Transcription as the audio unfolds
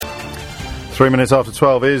3 minutes after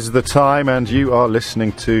 12 is the time, and you are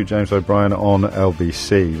listening to James O'Brien on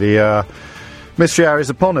LBC. The mystery hour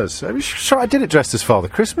is upon us. Sure, I did it dressed as Father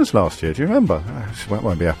Christmas last year, do you remember? That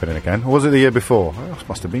won't be happening again. Or was it the year before? I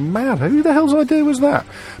must have been mad. Who the hell's idea was that?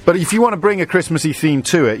 But if you want to bring a Christmassy theme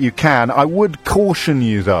to it, you can. I would caution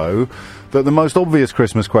you, though, that the most obvious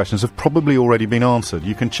Christmas questions have probably already been answered.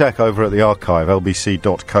 You can check over at the archive,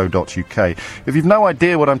 lbc.co.uk. If you've no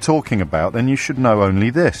idea what I'm talking about, then you should know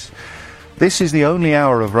only this. This is the only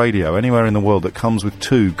hour of radio anywhere in the world that comes with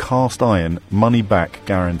 2 cast-iron money-back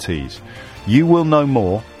guarantees. You will know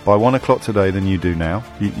more by 1 o'clock today than you do now.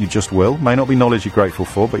 You just will. May not be knowledge you're grateful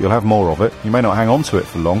for, but you'll have more of it. You may not hang on to it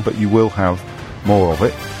for long, but you will have more of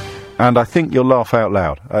it. And I think you'll laugh out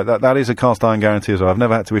loud. That is a cast-iron guarantee as well. I've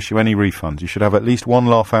never had to issue any refunds. You should have at least one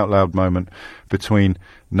laugh-out-loud moment between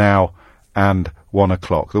now and 1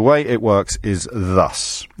 o'clock. The way it works is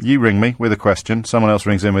thus. You ring me with a question, someone else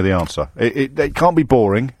rings in with the answer. It can't be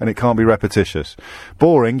boring, and it can't be repetitious.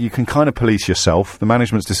 Boring, you can kind of police yourself. The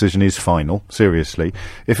management's decision is final, seriously.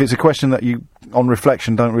 If it's a question that you, on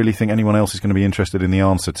reflection, don't really think anyone else is going to be interested in the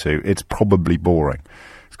answer to, it's probably boring.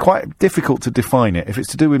 It's quite difficult to define it. If it's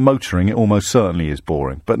to do with motoring, it almost certainly is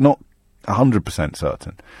boring, but not 100%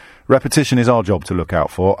 certain. Repetition is our job to look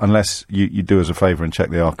out for, unless you do us a favour and check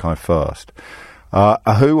the archive first.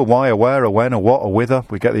 A who, a why, a where, a when, a what, a whither.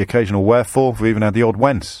 We get the occasional wherefore. We've even had the odd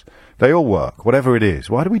whence. They all work, whatever it is.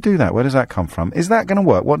 Why do we do that? Where does that come from? Is that going to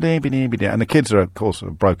work? What? And the kids are, of course,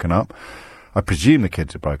 broken up. I presume the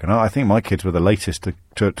kids are broken up. I think my kids were the latest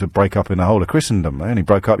to break up in the whole of Christendom. They only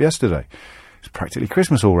broke up yesterday. It's practically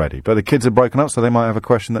Christmas already. But the kids are broken up, so they might have a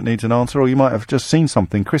question that needs an answer, or you might have just seen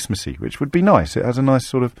something Christmassy, which would be nice. It has a nice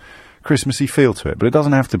sort of Christmassy feel to it, but it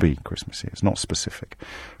doesn't have to be Christmassy. It's not specific.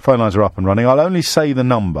 Phone lines are up and running. I'll only say the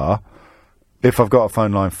number if I've got a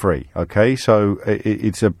phone line free, okay? So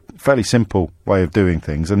it's a fairly simple way of doing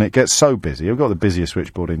things, and it gets so busy. I've got the busiest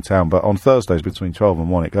switchboard in town, but on Thursdays between 12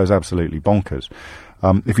 and 1, it goes absolutely bonkers.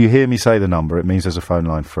 If you hear me say the number, it means there's a phone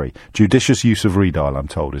line free. Judicious use of redial, I'm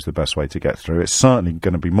told, is the best way to get through. It's certainly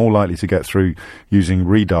going to be more likely to get through using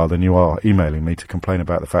redial than you are emailing me to complain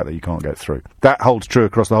about the fact that you can't get through. That holds true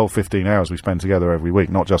across the whole 15 hours we spend together every week,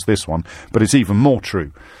 not just this one, but it's even more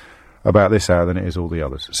true about this hour than it is all the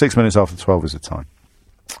others. 6 minutes after 12 is the time.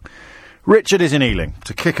 Richard is in Ealing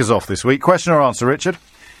to kick us off this week. Question or answer, Richard?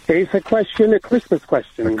 It's a question, a Christmas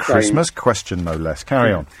question. A Christmas question, no less.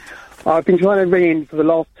 Carry on. I've been trying to ring in for the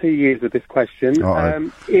last 2 years with this question.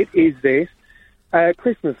 It is this.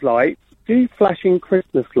 Christmas lights. Do flashing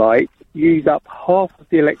Christmas lights use up half of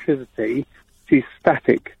the electricity to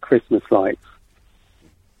static Christmas lights?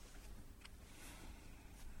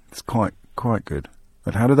 It's quite good.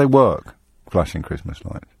 But how do they work, flashing Christmas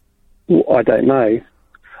lights? Well, I don't know.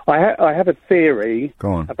 I have a theory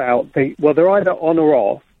about they're either on or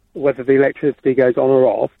off, whether the electricity goes on or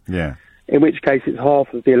off. Yeah. In which case it's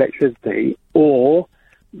half of the electricity, or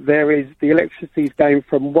the electricity is going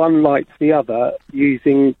from one light to the other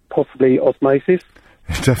using possibly osmosis.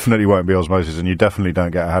 It definitely won't be osmosis, and you definitely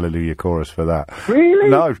don't get a hallelujah chorus for that. Really?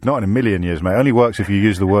 No, not in a million years, mate. It only works if you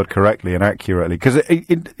use the word correctly and accurately, because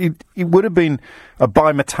it would have been a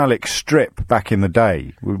bimetallic strip back in the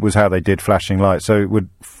day, was how they did flashing lights, so it would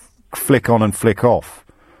flick on and flick off.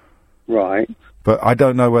 Right. But I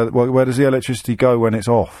don't know where does the electricity go when it's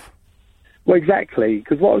off? Well, exactly,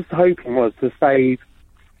 because what I was hoping was to save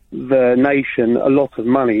the nation a lot of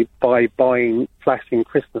money by buying flashing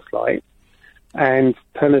Christmas lights and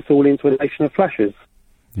turn us all into a nation of flashers.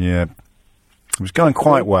 Yeah. It was going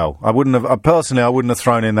quite well. I wouldn't have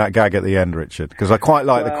thrown in that gag at the end, Richard, because I quite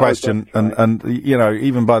like the question, and you know,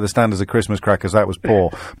 even by the standards of Christmas crackers, that was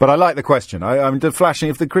poor. But I like the question. I mean,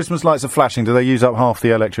 if the Christmas lights are flashing, do they use up half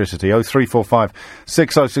the electricity? 0345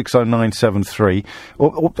 6060 973.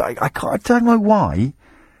 I don't know why.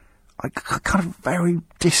 I kind of very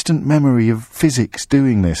distant memory of physics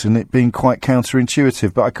doing this and it being quite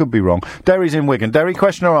counterintuitive, but I could be wrong. Derry's in Wigan. Derry,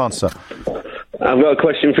 question or answer? I've got a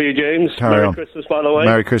question for you, James. Merry Christmas, by the way.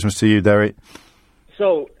 Merry Christmas to you, Derry.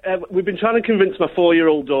 So, we've been trying to convince my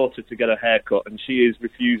 4-year-old daughter to get a haircut, and she is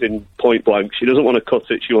refusing point blank. She doesn't want to cut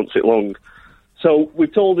it, she wants it long. So,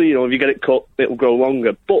 we've told her, if you get it cut, it'll grow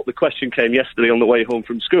longer. But the question came yesterday on the way home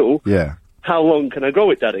from school. Yeah. How long can I grow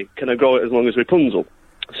it, Daddy? Can I grow it as long as Rapunzel?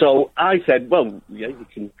 So, I said, well, yeah,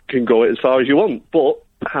 you can grow it as far as you want, but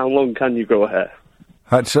how long can you grow a hair?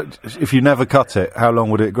 If you never cut it, how long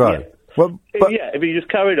would it grow? Yeah. Well, if you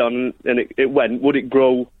just carried on and it went, would it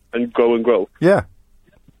grow and grow and grow? Yeah.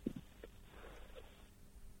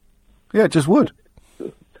 Yeah, it just would.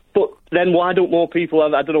 But then why don't more people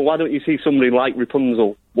have, I don't know, why don't you see somebody like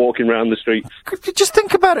Rapunzel walking around the streets. Just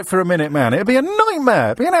think about it for a minute, man. It'd be a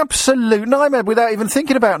nightmare. It'd be an absolute nightmare without even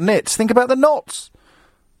thinking about nits. Think about the knots.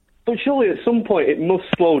 But surely at some point it must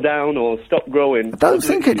slow down or stop growing. I don't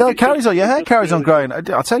think it does. Carries on. Your hair carries on growing.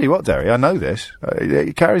 I'll tell you what, Derry, I know this.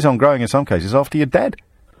 It carries on growing in some cases after you're dead.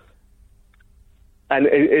 And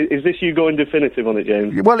is this you going definitive on it,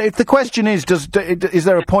 James? Well, if the question is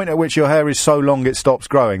there a point at which your hair is so long it stops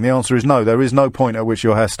growing? The answer is no. There is no point at which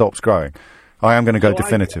your hair stops growing. I am going to go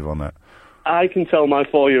definitive on that. I can tell my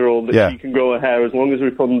 4-year-old that she can grow her hair as long as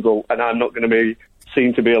Rapunzel, and I'm not going to be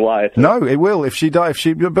seen to be a liar. No, it will if she dies.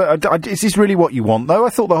 But is this really what you want, though? I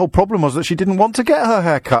thought the whole problem was that she didn't want to get her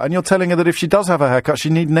hair cut, and you're telling her that if she does have her hair cut, she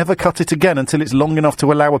need never cut it again until it's long enough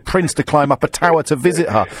to allow a prince to climb up a tower to visit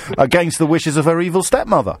her against the wishes of her evil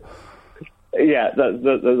stepmother. Yeah,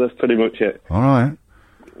 that's pretty much it. All right.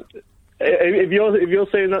 If you're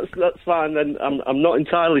saying that's fine, then I'm not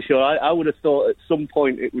entirely sure. I would have thought at some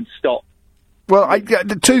point it would stop. Well,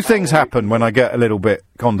 two things happen when I get a little bit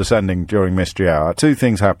condescending during Mystery Hour. Two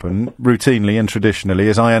things happen routinely and traditionally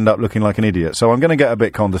as I end up looking like an idiot. So I'm going to get a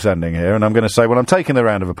bit condescending here, and I'm going to say, well, I'm taking the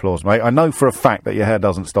round of applause, mate. I know for a fact that your hair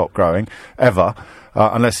doesn't stop growing, ever,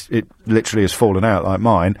 unless it literally has fallen out like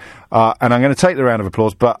mine. And I'm going to take the round of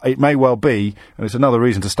applause, but it may well be, and it's another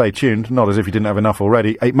reason to stay tuned, not as if you didn't have enough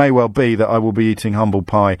already, it may well be that I will be eating humble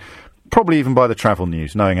pie, probably even by the travel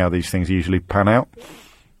news, knowing how these things usually pan out.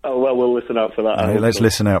 Oh, well, we'll listen out for that. Let's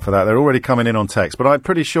listen out for that. They're already coming in on text, but I'm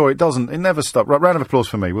pretty sure it never stops. Right, round of applause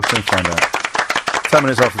for me. We'll soon find out. 10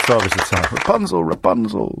 minutes after 12 is the time.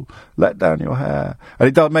 Rapunzel, let down your hair. And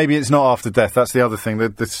it does, maybe it's not after death. That's the other thing.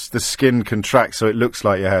 The skin contracts so it looks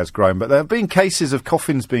like your hair's grown. But there have been cases of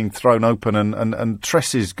coffins being thrown open and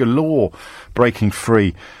tresses galore breaking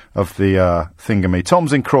free of the thingamy.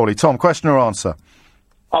 Tom's in Crawley. Tom, question or answer?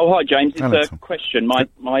 Oh, hi, James. It's Hello, a Tom. question. My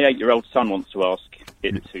 8-year-old son wants to ask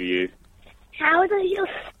it to you. How does your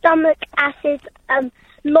stomach acid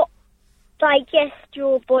not digest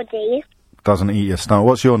your body? Doesn't eat your stomach.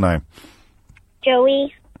 What's your name?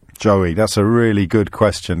 Joey. Joey, that's a really good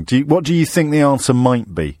question. What do you think the answer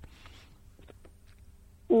might be?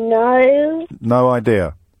 No. No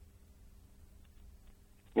idea.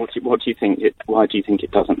 What do you think? Why do you think it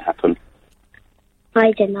doesn't happen?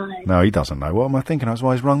 I don't know. No, he doesn't know. What am I thinking? That's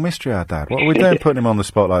why he's wrong mystery, our dad. What are we doing putting him on the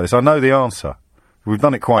spot like this? I know the answer. We've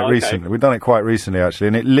done it quite recently. We've done it quite recently, actually,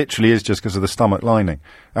 and it literally is just because of the stomach lining.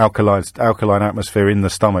 Alkaline atmosphere in the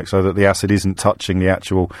stomach so that the acid isn't touching the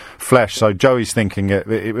actual flesh. So Joey's thinking it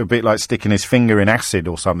would be like sticking his finger in acid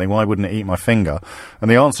or something. Why wouldn't it eat my finger?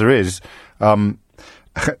 And the answer is that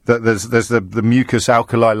there's the mucus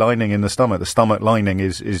alkali lining in the stomach. The stomach lining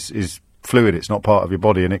is fluid. It's not part of your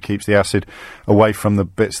body, and it keeps the acid away from the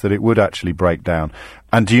bits that it would actually break down.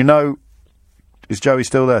 And do you know... Is Joey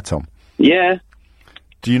still there, Tom? Yeah.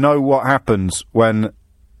 Do you know what happens when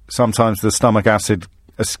sometimes the stomach acid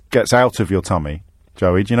gets out of your tummy?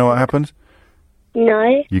 Joey, do you know what happens?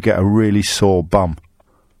 No. You get a really sore bum.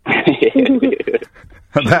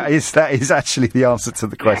 That is actually the answer to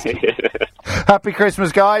the question. Happy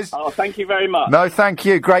Christmas, guys. Oh, thank you very much. No, thank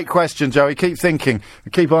you. Great question, Joey. Keep thinking,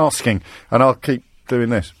 keep asking, and I'll keep doing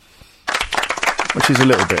this. Which is a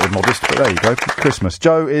little bit immodest, but there you go. Christmas.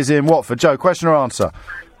 Joe is in Watford. Joe, question or answer?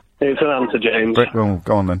 It's an answer, James. Well,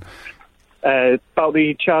 go on then. About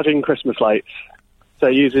the charging Christmas lights. So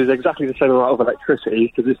it uses exactly the same amount of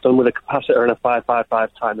electricity because it's done with a capacitor and a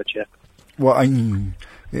 555 timer chip. What,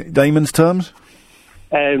 Damon's terms?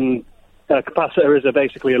 A capacitor is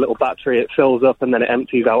basically a little battery. It fills up and then it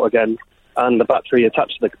empties out again, and the battery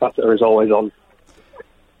attached to the capacitor is always on.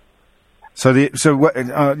 So you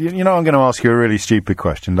know, I'm going to ask you a really stupid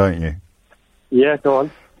question, don't you? Yeah, go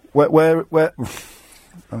on.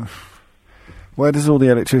 Where does all the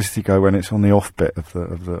electricity go when it's on the off bit of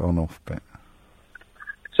the on-off bit?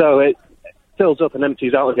 So it fills up and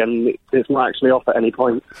empties out again. It's not actually off at any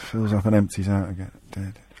point. Fills up and empties out again.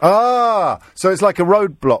 Dead. Ah, so it's like a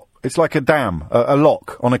roadblock. It's like a dam, a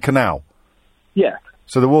lock on a canal. Yeah.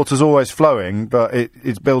 So the water's always flowing, but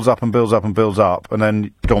it builds up and builds up and builds up, and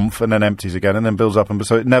then dumph, and then empties again, and then builds up,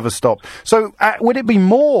 so it never stops. So would it be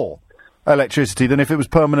more electricity than if it was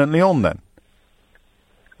permanently on then?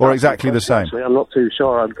 Or exactly the same? Actually, I'm not too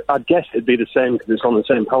sure. I'd guess it'd be the same because it's on the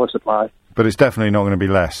same power supply. But it's definitely not going to be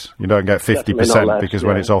less. You don't get 50% because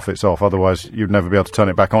when it's off, it's off. Otherwise, you'd never be able to turn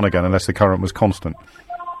it back on again unless the current was constant.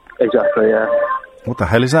 Exactly, yeah. What the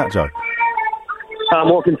hell is that, Joe? I'm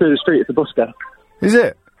walking through the street at the bus stop. Is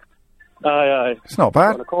it? Aye. It's not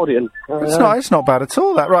bad. An accordion. It's not bad at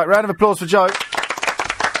all, that. Right, round of applause for Joe.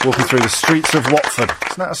 Walking through the streets of Watford.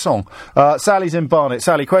 Isn't that a song? Sally's in Barnet.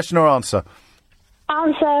 Sally, question or answer?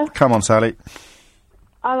 Answer. Come on, Sally.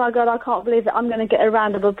 Oh my God, I can't believe it. I'm going to get a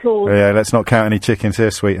round of applause. Yeah, let's not count any chickens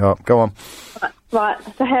here, sweetheart. Go on. Right,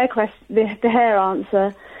 the hair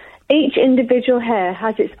answer. Each individual hair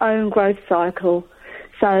has its own growth cycle.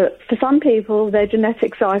 So for some people, their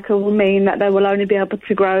genetic cycle will mean that they will only be able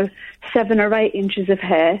to grow 7 or 8 inches of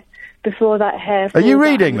hair before that hair falls Are you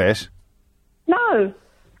reading down. this? No.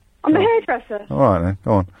 I'm a hairdresser. All right, then.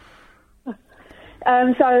 Go on.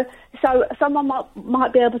 So someone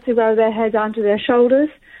might be able to grow their hair down to their shoulders,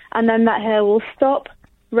 and then that hair will stop,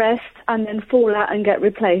 rest, and then fall out and get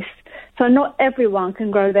replaced. So not everyone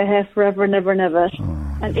can grow their hair forever and ever and ever.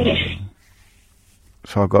 And each...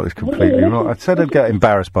 So I've got this completely wrong. I said I'd get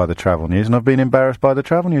embarrassed by the travel news, and I've been embarrassed by the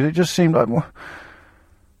travel news. It just seemed like...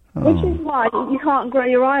 Which is why you can't grow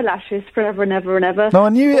your eyelashes forever and ever and ever. No, I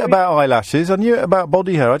knew it about eyelashes. I knew it about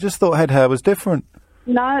body hair. I just thought head hair was different.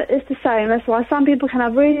 No, it's the same. That's why some people can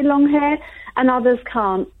have really long hair and others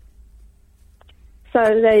can't. So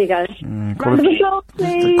there you go. Round of applause,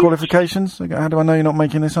 please. Qualifications? How do I know you're not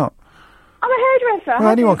making this up? I'm a hairdresser. Well,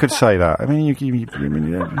 anyone could say that. I mean, you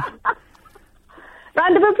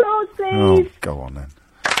Round of applause, please. Oh, go on then.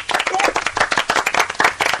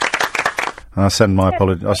 I send my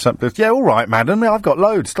apologies. Yeah, all right, madam. I've got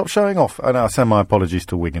loads. Stop showing off. And I send my apologies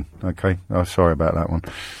to Wigan. Okay. Oh, sorry about that one.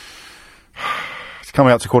 It's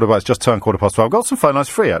coming up to it's just turned 12:15. I've got some phone lines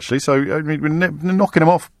free, actually, so I mean, we're knocking them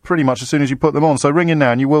off pretty much as soon as you put them on. So ring in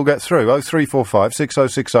now and you will get through. 0345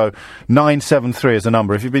 6060 973 is the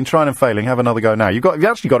number. If you've been trying and failing, have another go now. You've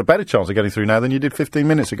actually got a better chance of getting through now than you did 15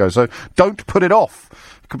 minutes ago, so don't put it off.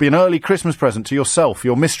 It could be an early Christmas present to yourself,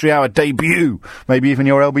 your Mystery Hour debut, maybe even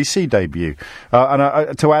your LBC debut.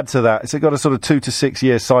 And to add to that, it's got a sort of 2 to 6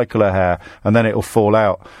 year cycle of hair, and then it'll fall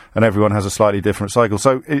out, and everyone has a slightly different cycle.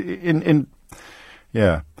 So in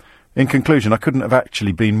conclusion, I couldn't have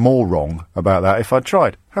actually been more wrong about that if I'd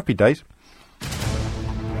tried. Happy days.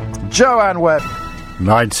 Joanne Webb.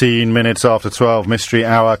 19 minutes after 12, Mystery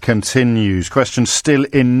Hour continues. Question still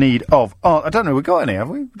in need of... I don't know, we got any, have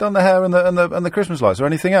we? Done the hair and the Christmas lights, or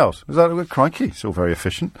anything else? Is that... Crikey, it's all very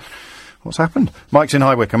efficient. What's happened? Mike's in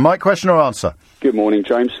High Wycombe. Mike, question or answer? Good morning,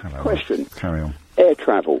 James. Hello. Question. Carry on. Air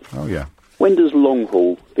travel. Oh, yeah. When does long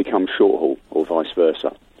haul become short haul, or vice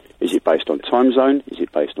versa? Is it based on time zone? Is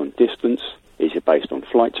it based on distance? Is it based on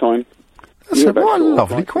flight time? What a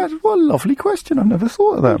lovely question. What a lovely question. I've never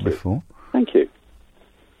thought of that before. Thank you.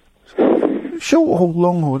 Short haul,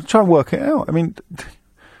 long haul. Try and work it out. I mean,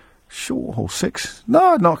 short haul, 6.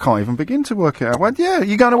 No, I can't even begin to work it out. Well, yeah,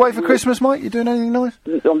 you going away for Christmas, Mike? You doing anything nice?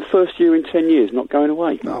 I'm first year in 10 years, not going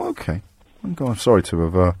away. Oh, okay. I'm sorry to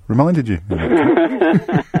have reminded you.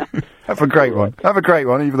 Have a great one. Have a great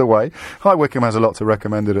one, either way. High Wycombe has a lot to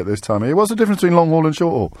recommend it at this time of year. What's the difference between long haul and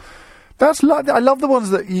short haul? I love the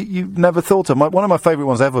ones that you've never thought of. One of my favourite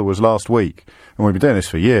ones ever was last week, and we've been doing this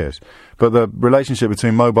for years. But the relationship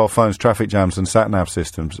between mobile phones, traffic jams and sat-nav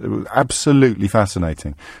systems, it was absolutely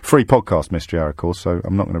fascinating. Free podcast, Mystery Hour, of course, so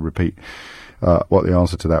I'm not going to repeat what the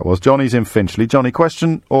answer to that was. Johnny's in Finchley. Johnny,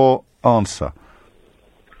 question or answer?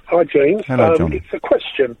 Hi, James. Hello, Johnny. It's a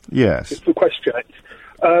question. Yes. It's a question.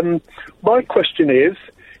 My question is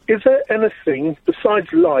there anything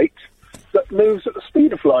besides light that moves at the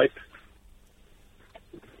speed of light?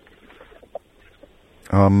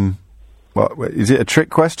 Well, is it a trick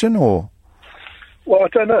question, or...? Well, I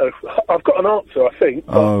don't know. I've got an answer, I think.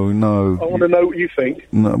 Oh, no. I want to know what you think.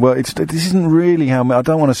 No, well, this isn't really how... I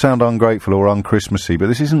don't want to sound ungrateful or un-Christmassy, but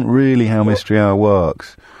this isn't really how Mystery Hour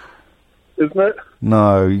works. Isn't it?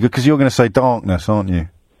 No, because you're going to say darkness, aren't you?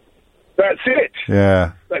 That's it.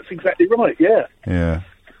 Yeah. That's exactly right, yeah. Yeah.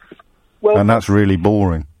 Well, and that's really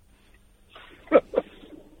boring.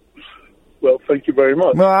 Well, thank you very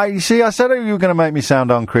much. Well, you see, I said you were going to make me sound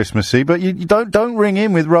un-Christmassy, but you don't ring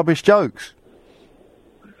in with rubbish jokes.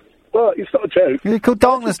 Well, it's not a joke. It's called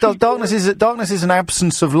darkness. Darkness is an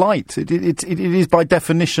absence of light. It is by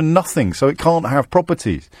definition nothing, so it can't have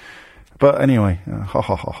properties. But anyway,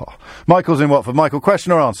 Michael's in Watford. Michael,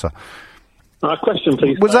 question or answer? Question,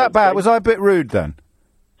 please. Was that bad? Was I a bit rude then?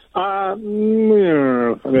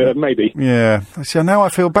 Maybe. Yeah. See, now I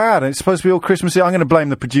feel bad. It's supposed to be all Christmassy. I'm going to blame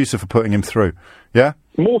the producer for putting him through. Yeah?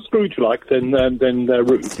 More Scrooge-like than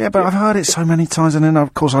rude. Yeah, but I've heard it so many times, and then,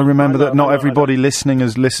 of course, I remember that not everybody listening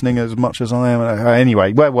is listening as much as I am.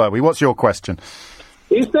 Anyway, where were we? What's your question?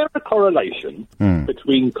 Is there a correlation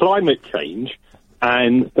between climate change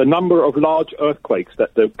and the number of large earthquakes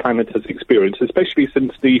that the planet has experienced, especially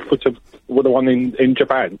since the one in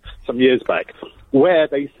Japan some years back, where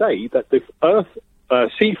they say that the Earth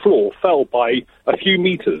sea floor fell by a few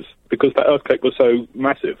meters because the earthquake was so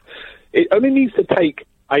massive? It only needs to take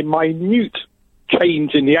a minute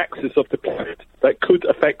change in the axis of the planet that could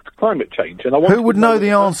affect climate change. And who would know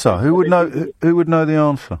the answer? Who would know the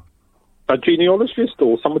answer? A genealogist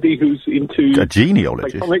or somebody who's into a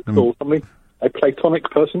genealogist Platonics or something. A Platonic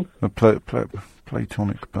person. A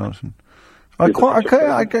Platonic person.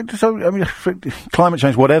 Climate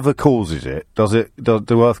change, whatever causes it,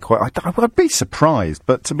 do earthquake? I'd be surprised,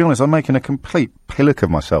 but to be honest, I'm making a complete pillock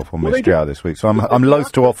of myself on Mystery Hour this week, so I'm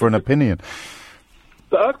loath to offer an opinion.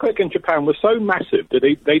 The earthquake in Japan was so massive that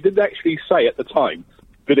they did actually say at the time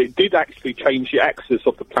that it did actually change the axis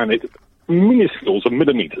of the planet minuscules of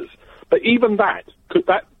millimetres. But even that, could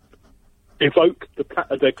that evoke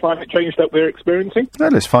the climate change that we're experiencing? Yeah,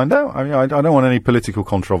 let's find out. I mean, I don't want any political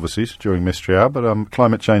controversies during Mystery Hour, but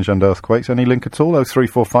climate change and earthquakes, any link at all?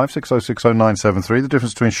 0345 6060 973. The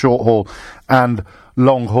difference between short haul and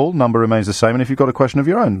long haul, number remains the same, and if you've got a question of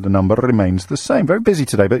your own, the number remains the same. Very busy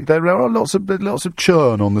today, but there are lots of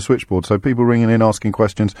churn on the switchboard, so people ringing in, asking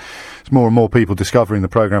questions. It's more and more people discovering the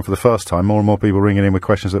programme for the first time, more and more people ringing in with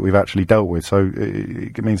questions that we've actually dealt with, so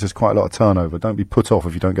it means there's quite a lot of turnover. Don't be put off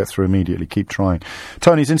if you don't get through immediately. Keep trying.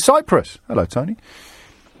 Tony's in Cyprus. Hello, Tony.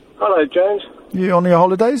 Hello, James. You on your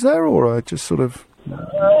holidays there, or just sort of...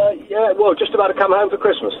 Yeah, well, just about to come home for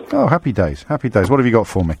Christmas. Oh, happy days, happy days. What have you got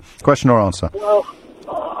for me? Question or answer? Well,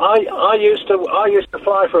 I used to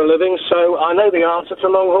fly for a living, so I know the answer to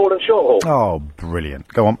long haul and short haul. Oh, brilliant.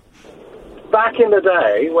 Go on. Back in the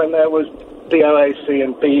day, when there was BOAC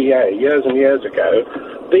and BEA, years and years ago,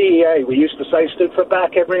 BEA, we used to say, stood for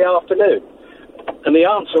back every afternoon. And the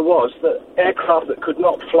answer was that aircraft that could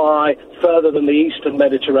not fly further than the eastern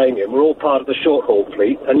Mediterranean were all part of the short-haul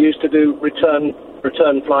fleet and used to do return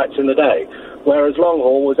flights in the day, whereas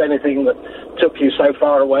long-haul was anything that took you so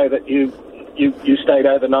far away that you stayed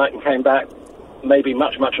overnight and came back maybe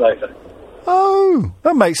much, much later. Oh,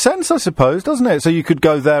 that makes sense, I suppose, doesn't it? So you could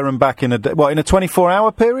go there and back in a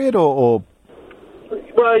 24-hour period, or?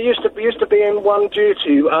 Well, it used to be in one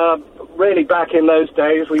duty. Really, back in those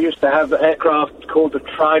days, we used to have aircraft called the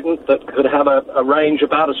Trident that could have a range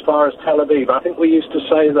about as far as Tel Aviv. I think we used to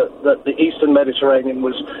say that the eastern Mediterranean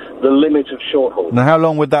was the limit of short haul. Now, how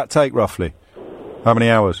long would that take, roughly? How many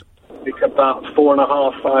hours? It's about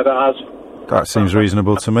 4.5, 5 hours. That seems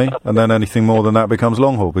reasonable to me. And then anything more than that becomes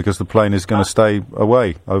long haul, because the plane is going to stay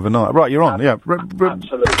away overnight. Right, you're on, yeah.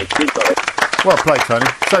 Absolutely. You've got it. Well played, Tony.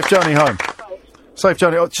 Safe journey home. Safe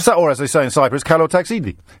journey, or as they say in Cyprus, Kalo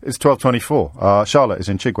Taxidi. It's 12:24. Charlotte is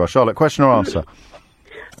in Chigwell. Charlotte, question or answer?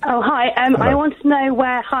 Oh, hi. I want to know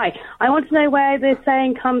where. Hi. I want to know where the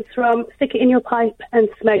saying comes from. Stick it in your pipe and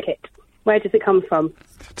smoke it. Where does it come from?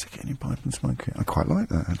 Stick it in your pipe and smoke it. I quite like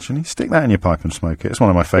that, actually. Stick that in your pipe and smoke it. It's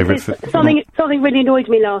one of my favourite. Something really annoyed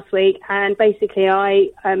me last week, and basically I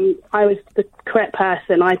was the correct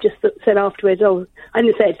person. I just said afterwards, I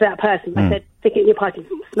didn't say it to that person. I said, stick it in your pipe and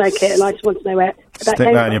smoke it, and I just want to know where Stick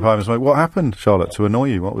that in your pipe and smoke. What happened, Charlotte, to annoy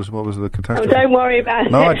you? What was the catastrophe? Oh, don't worry about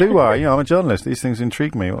it. No, I do worry. I'm a journalist. These things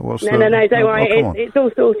intrigue me. No, don't worry. It's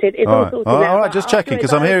all sorted. It's all sorted now. All right, just checking,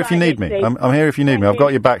 because I'm here if you need me. I'm here if you need me. I've got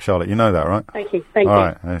your back, Charlotte. You know that, right? Thank you. All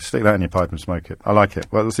right, stick that in your pipe and smoke it. I like it.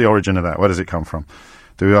 What's the origin of that? Where does it come from?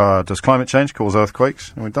 Does climate change cause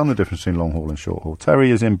earthquakes? And we've done the difference between long haul and short haul.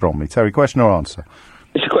 Terry is in Bromley. Terry, question or answer?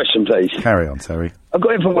 It's a question, please. Carry on, Terry. I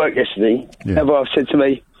got in from work yesterday. Yeah. My wife said to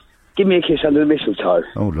me, "Give me a kiss under the mistletoe."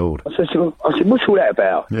 Oh, Lord. I said, "What's all that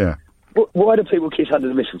about?" Yeah. Why do people kiss under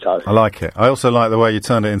the mistletoe? I like it. I also like the way you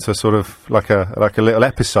turned it into sort of like a little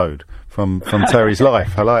episode from Terry's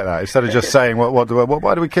life. I like that. Instead of just saying, why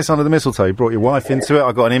do we kiss under the mistletoe? You brought your wife into it.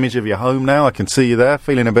 I got an image of your home now. I can see you there,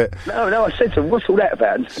 feeling a bit... No, I said to him, "What's all that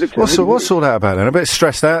about?" What's all that about then? A bit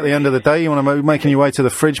stressed out at the end of the day. You want to making your way to the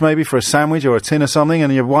fridge maybe for a sandwich or a tin or something,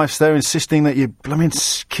 and your wife's there insisting that you blooming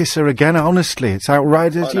kiss her again. Honestly, it's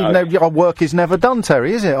outrageous. Our work is never done,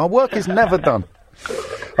 Terry, is it? Our work is never done.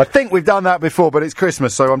 I think we've done that before, but it's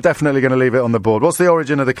Christmas, so I'm definitely going to leave it on the board. What's the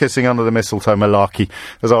origin of the kissing under the mistletoe malarkey?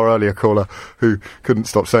 As our earlier caller, who couldn't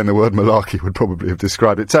stop saying the word malarkey, would probably have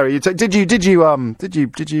described it. Terry, did you,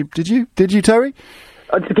 Terry?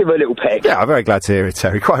 I just give her a little peck. Yeah, I'm very glad to hear it,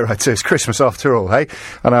 Terry. Quite right, too. It's Christmas after all, hey?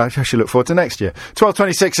 And I should look forward to next year.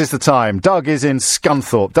 12:26 is the time. Doug is in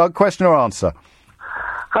Scunthorpe. Doug, question or answer?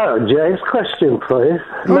 Hello, James. Question, please.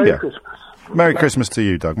 Merry Christmas. Merry Christmas to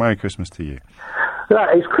you, Doug. Merry Christmas to you.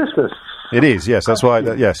 Right, it's Christmas. It is, yes. That's why.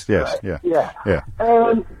 Yes. Right,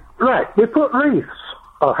 we put wreaths.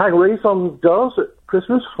 Or hang wreaths on doors at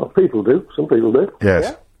Christmas. Well, people do. Some people do.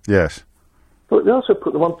 Yes. Yeah? Yes. But they also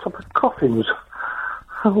put them on top of coffins.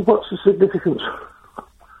 What's the significance?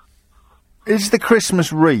 Is the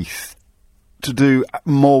Christmas wreath to do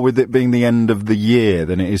more with it being the end of the year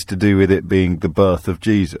than it is to do with it being the birth of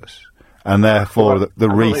Jesus? and therefore the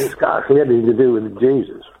wreath. It's got actually anything to do with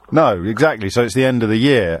Jesus. No, exactly. So it's the end of the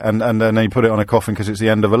year, and then you put it on a coffin because it's the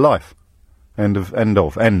end of a life. End.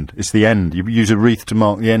 It's the end. You use a wreath to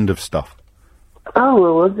mark the end of stuff.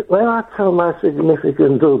 Oh, well, I tell my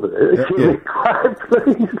significant other, it's really quite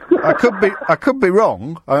pleased. I could be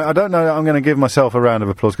wrong. I don't know that I'm going to give myself a round of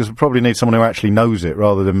applause, because we probably need someone who actually knows it,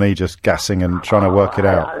 rather than me just gassing and trying to work it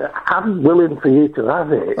out. I'm willing for you to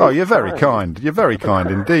have it. Oh, you're very kind. You're very kind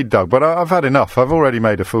indeed, Doug. But I've had enough. I've already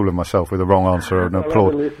made a fool of myself with the wrong answer and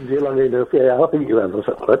applaud. I haven't listened to you long enough. Yeah, I think you have.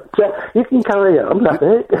 But you can carry on, that's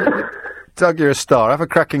it. Doug, you're a star. Have a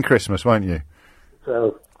cracking Christmas, won't you?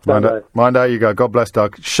 So... Mind how you go. God bless,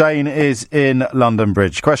 Doug. Shane is in London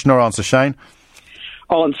Bridge. Question or answer, Shane?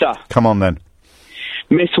 Answer. Come on, then.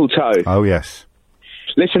 Mistletoe. Oh, yes.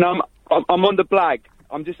 Listen, I'm on the blag.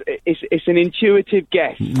 It's an intuitive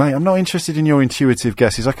guess. Mate, I'm not interested in your intuitive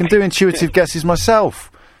guesses. I can do intuitive guesses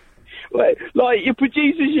myself. Like, your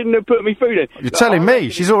producer shouldn't have put me through this. You're telling me?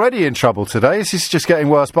 She's already in trouble today. This is just getting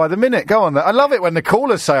worse by the minute. Go on. I love it when the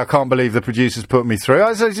callers say, I can't believe the producer's put me through.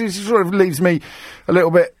 It sort of leaves me a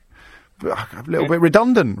little bit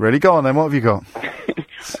redundant, really. Go on, then. What have you got?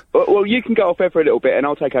 Well, you can go off there for a little bit, and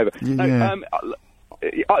I'll take over. Yeah.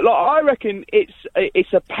 I reckon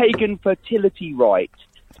it's a pagan fertility rite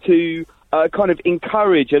to kind of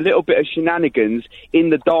encourage a little bit of shenanigans in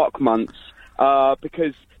the dark months,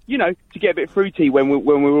 because... You know, to get a bit fruity when I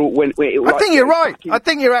think you're right. I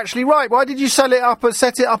think you're actually right. Why did you set it up as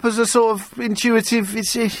a sort of intuitive? You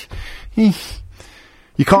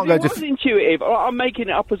can't go. It was intuitive. I'm making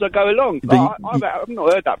it up as I go along. I've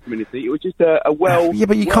not heard that from anything. It was just a well. Yeah,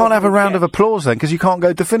 but you can't have a round of applause then, because you can't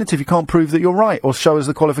go definitive. You can't prove that you're right or show us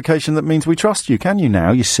the qualification that means we trust you. Can you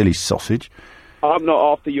now? You silly sausage. I'm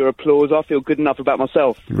not after your applause. I feel good enough about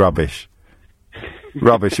myself. Rubbish.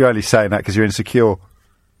 You're only saying that because you're insecure.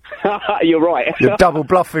 You're right. You're double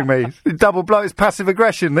bluffing me. It's passive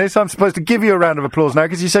aggression, this. I'm supposed to give you a round of applause now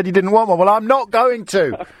because you said you didn't want one. Well, I'm not going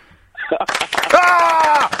to.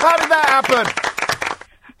 How did that happen?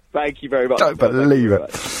 Thank you very much. Don't believe it.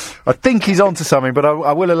 I think he's onto something, but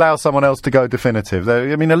I will allow someone else to go definitive.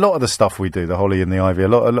 I mean, a lot of the stuff we do, the holly and the ivy,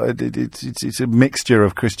 it's a mixture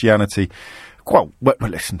of Christianity. Well,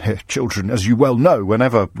 listen here, children, as you well know,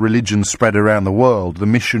 whenever religion spread around the world, the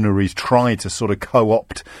missionaries try to sort of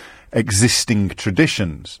co-opt existing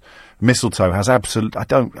traditions. Mistletoe has does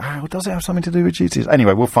it have something to do with Jesus?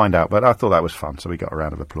 Anyway, we'll find out, but I thought that was fun, so we got a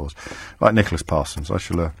round of applause. Like Nicholas Parsons, I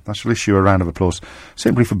shall issue a round of applause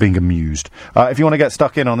simply for being amused. If you want to get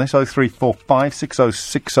stuck in on this, 0345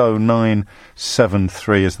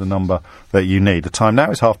 6060973 is the number that you need. The time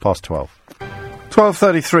now is 12:30.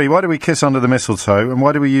 12:33. Why do we kiss under the mistletoe, and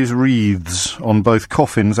why do we use wreaths on both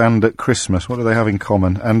coffins and at Christmas? What do they have in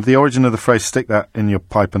common? And the origin of the phrase "stick that in your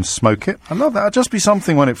pipe and smoke it." I love that. It'd just be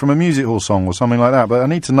something, wouldn't it, from a music hall song or something like that. But I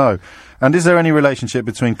need to know. And is there any relationship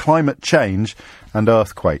between climate change and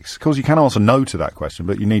earthquakes? Of course, you can answer no to that question,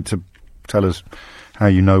 but you need to tell us how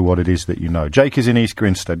you know what it is that you know. Jake is in East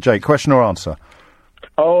Grinstead. Jake, question or answer?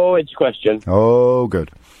 Oh, it's a question. Oh,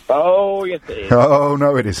 good. Oh, yes, it is. Oh,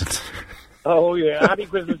 no, it isn't. Oh, yeah. Happy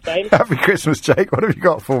Christmas, James. Happy Christmas, Jake. What have you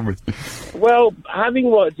got for me? Well, having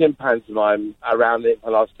worked in pantomime around it for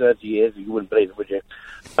the last 30 years, you wouldn't believe it, would you?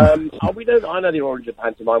 I know the origin of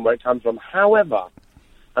pantomime, where it comes from. However,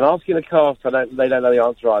 and asking the cast, they don't know the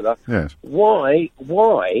answer either. Yes. Why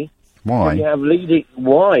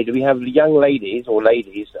do we have young ladies, or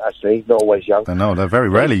ladies, actually, not always young? No, they're very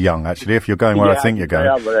rarely young, actually, if you're going where I think you're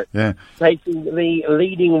going. Yeah. Taking the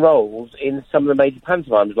leading roles in some of the major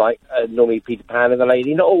pantomimes, like normally Peter Pan is a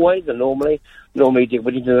lady, not always, and normally Dick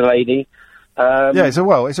Whittington is a lady. It's a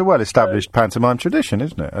well-established pantomime tradition,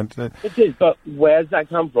 isn't it? And, it is, but where does that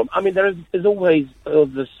come from? I mean, there's always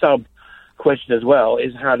the sub-question as well,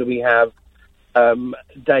 is how do we have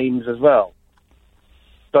dames as well?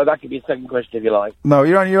 So that could be a second question if you like. No,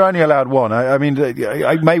 you're only allowed one. I mean,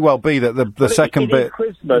 it may well be that the second bit.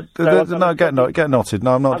 Christmas. Get knotted.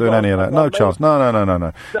 No, I'm not doing any of that. No chance. No.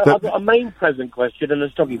 I've got a main present question and a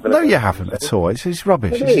stocking filler. No, you haven't at all. It's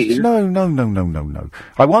rubbish. It is. No.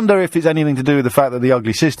 I wonder if it's anything to do with the fact that the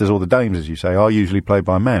ugly sisters, or the dames, as you say, are usually played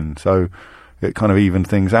by men. So it kind of evened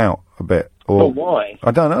things out a bit. Well, why? I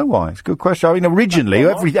don't know why. It's a good question. I mean, originally,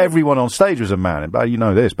 everyone on stage was a man. But you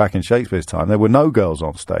know this, back in Shakespeare's time, there were no girls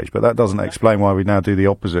on stage. But that doesn't explain why we now do the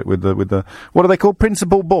opposite with the what are they called?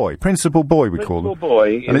 Principal boy. Principal boy, we call them. Principal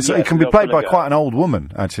boy. And it can be played by quite an old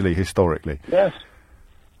woman, actually, historically. Yes.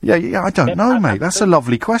 Yeah, I don't know, mate. That's a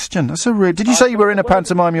lovely question. Did you say you were in a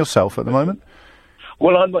pantomime yourself at the moment?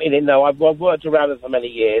 Well, I'm not in it, no. I've worked around it for many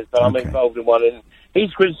years, but I'm involved in one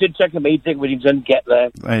Each Christian second meeting when he doesn't get there.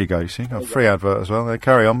 There you go, you see. Got a free advert as well.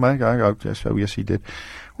 Carry on, mate. Yes, he did.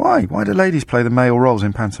 Why? Why do ladies play the male roles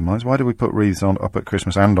in pantomimes? Why do we put wreaths up at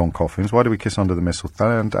Christmas and on coffins? Why do we kiss under the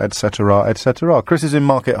mistletoe, and et cetera, et cetera? Chris is in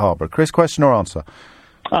Market Harbour. Chris, question or answer?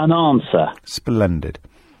 An answer. Splendid.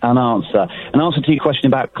 An answer. An answer to your question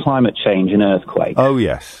about climate change and earthquakes. Oh,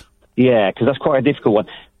 yes. Yeah, because that's quite a difficult one.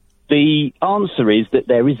 The answer is that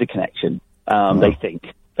there is a connection, they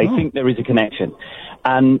think. They think there is a connection.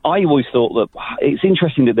 And I always thought that it's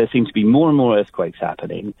interesting that there seem to be more and more earthquakes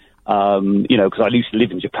happening, because I used to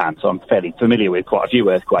live in Japan, so I'm fairly familiar with quite a few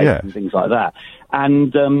earthquakes and things like that.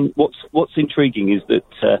 And what's intriguing is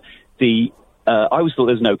that I always thought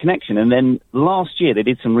there was no connection. And then last year they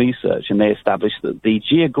did some research and they established that the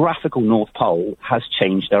geographical North Pole has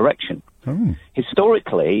changed direction.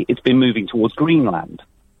 Historically, it's been moving towards Greenland.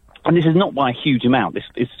 And this is not by a huge amount. This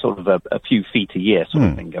is sort of a few feet a year sort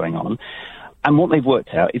of thing going on. And what they've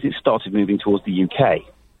worked out is it started moving towards the UK.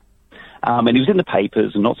 And it was in the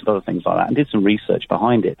papers and lots of other things like that, and did some research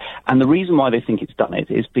behind it. And the reason why they think it's done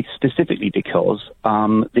it is specifically because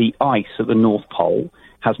the ice at the North Pole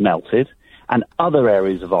has melted, and other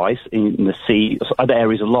areas of ice in the sea, other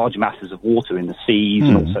areas of large masses of water in the seas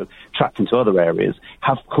and also trapped into other areas,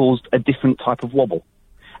 have caused a different type of wobble.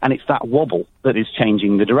 And it's that wobble that is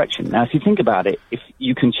changing the direction. Now, if you think about it, if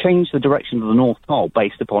you can change the direction of the North Pole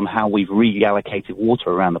based upon how we've reallocated water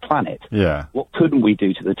around the planet, what couldn't we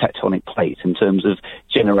do to the tectonic plates in terms of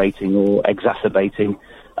generating or exacerbating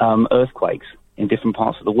earthquakes in different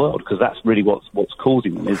parts of the world? Because that's really what's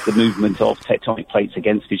causing them, is the movement of tectonic plates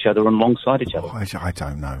against each other and alongside each other. I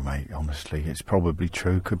don't know, mate, honestly. It's probably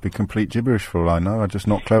true. Could be complete gibberish for all I know. I'm just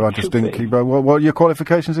not clever. I just didn't keep... What are your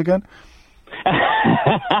qualifications again?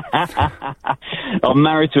 I'm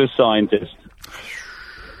married to a scientist.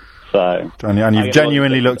 So, and you've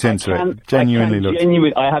genuinely looked into it. I have genuinely looked into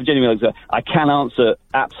it. I can answer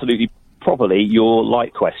absolutely properly your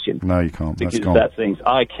light question. No, you can't. Because that's things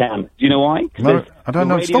I can. Do you know why? No, I don't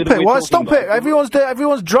know. Stop it! Why? Stop it! Everyone's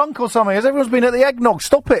drunk or something. Everyone's been at the eggnog.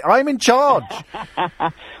 Stop it! I'm in charge.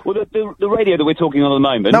 Well, the radio that we're talking on at the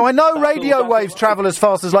moment... No, I know radio waves travel as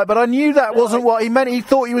fast as light, but I knew that wasn't what he meant. He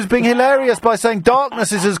thought he was being hilarious by saying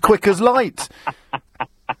darkness is as quick as light.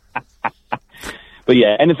 But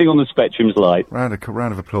yeah, anything on the spectrum's light. Round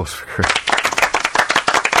of applause for Chris.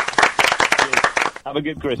 Have a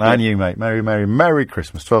good Christmas. And you, mate. Merry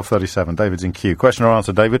Christmas. 12:37. David's in queue. Question or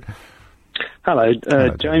answer, David? Hello,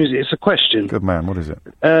 James. It's a question. Good man. What is it?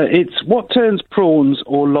 It's what turns prawns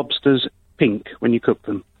or lobsters pink when you cook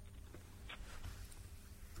them?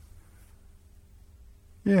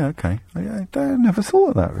 Yeah, okay. I never thought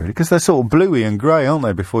of that, really, because they're sort of bluey and grey, aren't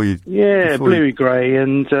they, before you... Yeah, bluey-grey,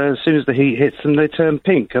 and as soon as the heat hits them, they turn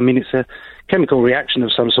pink. I mean, it's a chemical reaction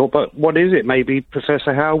of some sort, but what is it? Maybe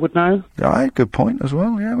Professor Howe would know? Yeah, good point as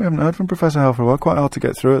well. Yeah, we haven't heard from Professor Howe for a while. Quite hard to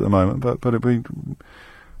get through at the moment, but it'd be...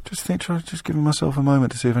 Just giving myself a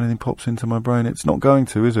moment to see if anything pops into my brain. It's not going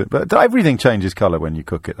to, is it? But everything changes colour when you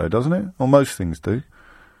cook it, though, doesn't it? Or most things do.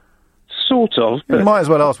 Sort of. You might as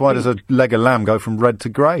well ask, why does a leg of lamb go from red to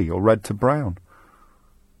grey or red to brown?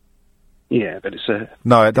 Yeah, but it's a...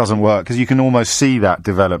 No, it doesn't work, because you can almost see that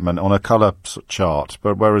development on a colour chart,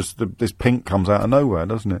 but whereas this pink comes out of nowhere,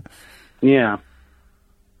 doesn't it? Yeah.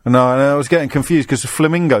 No, I was getting confused, because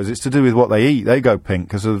flamingos, it's to do with what they eat. They go pink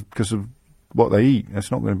because of what they eat.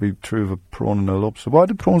 That's not going to be true of a prawn and a lobster. Why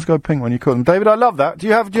do prawns go pink when you cook them? David, I love that. Do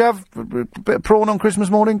you have a bit of prawn on Christmas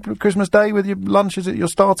morning, Christmas Day with your lunch? Is it your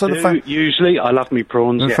starter? Usually, I love me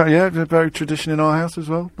prawns. Yeah, very tradition in our house as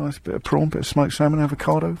well. Nice bit of prawn, bit of smoked salmon,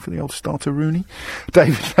 avocado for the old starter Rooney.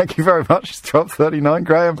 David, thank you very much. It's 12:39.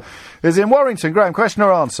 Graham is in Warrington. Graham, question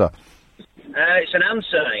or answer? It's an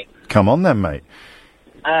answer. Come on then, mate.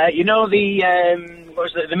 You know what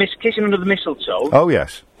was the kissing under the mistletoe? Oh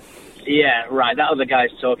yes. Yeah, right, that other guy's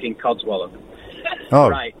talking codswallop. Oh.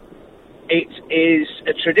 Right. It is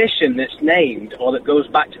a tradition that's named, or that goes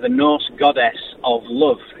back to the Norse goddess of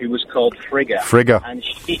love, who was called Frigga. Frigga. And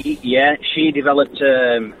she developed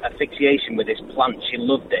a fixation with this plant. She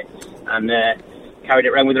loved it, and carried it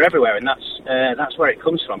around with her everywhere, and that's where it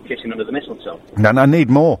comes from, kissing under the mistletoe. And I need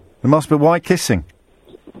more. There must be, why kissing?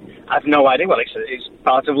 I've no idea. Well, it's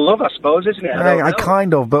part of love, I suppose, isn't it? I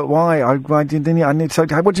kind of, but why? Why didn't I need? So,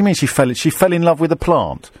 what do you mean she fell in love with a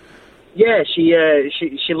plant? Yeah, she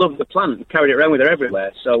loved the plant and carried it around with her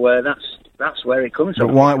everywhere. So that's where it comes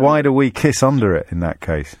from. But why do we kiss under it in that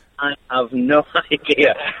case? I have no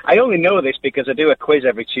idea. I only know this because I do a quiz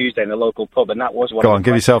every Tuesday in the local pub, and that was one. Go on,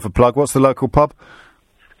 give yourself a plug. What's the local pub?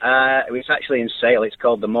 It's actually in Sale. It's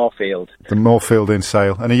called the Moorfield. The Moorfield in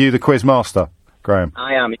Sale. And are you the quiz master? Graham?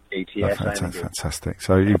 I am indeed, yes. Fantastic.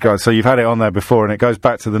 So you've had it on there before, and it goes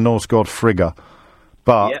back to the Norse god Frigga.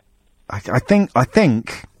 But Yep. I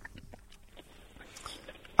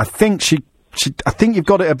think you've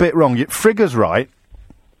got it a bit wrong. Frigga's right.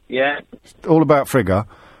 Yeah. All about Frigga,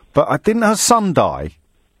 but didn't her son die?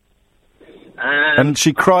 And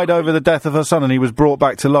she cried over the death of her son, and he was brought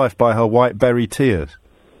back to life by her white berry tears.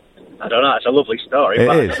 I don't know. It's a lovely story. It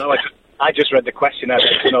but is. I don't know. I just read the question. I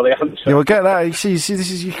don't know the answer. Yeah, well, get that. You see, this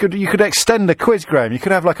is you could extend the quiz, Graham. You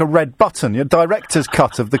could have like a red button, your director's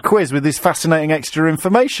cut of the quiz with this fascinating extra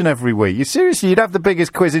information every week. You'd have the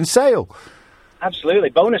biggest quiz in Sale.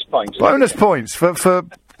 Absolutely, bonus points. Bonus points for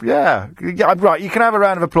yeah, right. You can have a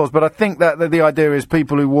round of applause, but I think that the idea is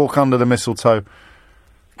people who walk under the mistletoe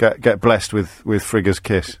get blessed with Frigga's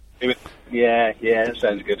kiss. Yeah, that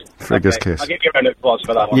sounds good. Frigga's kiss. I'll give you a round of applause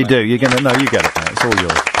for that one. You do. You get it, mate. It's all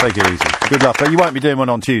yours. Take it easy. Good luck. You won't be doing one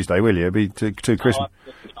on Tuesday, will you? It'll be too Christmas.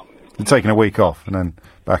 You're taking a week off and then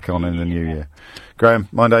back on in the new year. Graham,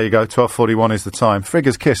 mind how you go. 12:41 is the time.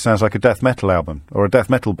 Frigga's Kiss sounds like a death metal album or a death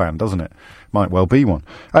metal band, doesn't it? Might well be one.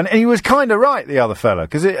 And he was kind of right, the other fella,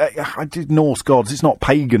 because I did Norse gods. It's not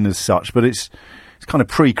pagan as such, but it's kind of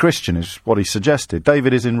pre-Christian, is what he suggested.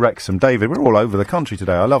 David is in Wrexham. David, we're all over the country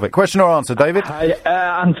today. I love it. Question or answer, David?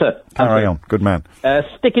 Answer. Carry on. Good man.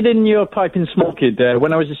 Stick it in your pipe and smoke it.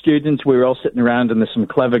 When I was a student, we were all sitting around, and there's some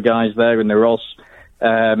clever guys there, and they're all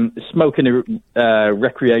smoking a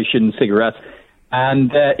recreation cigarette.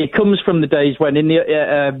 And it comes from the days when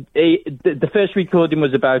the first recording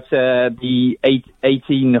was about the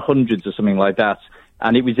 1800s or something like that.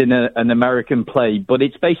 And it was in an American play, but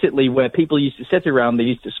it's basically where people used to sit around. They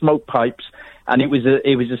used to smoke pipes, and it was a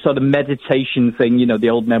sort of meditation thing. You know, the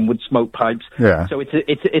old men would smoke pipes. Yeah. So it's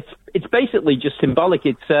basically just symbolic.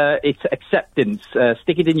 It's acceptance.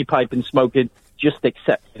 Stick it in your pipe and smoke it. Just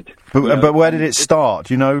accept it. But where did it start?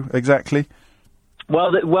 Do you know exactly?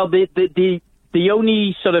 Well, the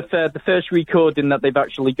only sort of the first recording that they've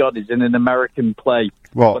actually got is in an American play.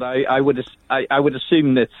 What? But I would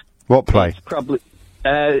assume that. What play? It's probably.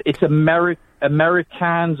 It's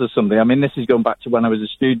Americans or something. I mean, this is going back to when I was a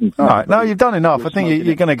student. All right. No, you've done enough. I think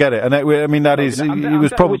you're going to get it. And he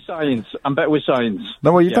was probably science. I'm better with science.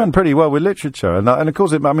 No, well, you've done pretty well with literature, and of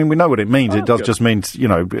course, we know what it means. It does just mean,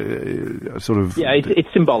 sort of. Yeah,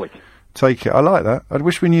 it's symbolic. Take it. I like that. I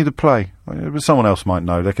wish we knew the play. Someone else might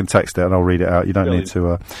know. They can text it and I'll read it out. You don't need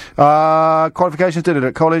to. Qualifications, did it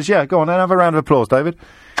at college. Yeah, go on then. Have a round of applause, David.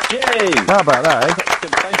 Yay! How about that, eh?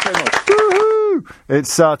 Thanks very much. Woohoo!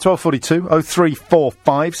 It's 12:42.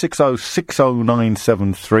 0345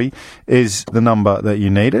 6060973 is the number that you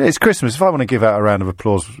need. It's Christmas. If I want to give out a round of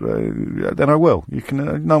applause, then I will. You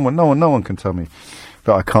can. No one can tell me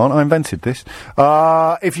that I can't. I invented this.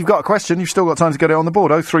 If you've got a question, you've still got time to get it on the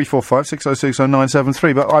board. 0345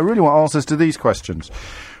 6060973. But I really want answers to these questions.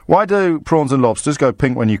 Why do prawns and lobsters go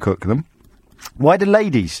pink when you cook them? Why do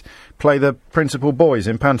ladies play the principal boys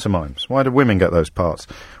in pantomimes? Why do women get those parts?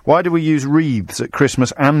 Why do we use wreaths at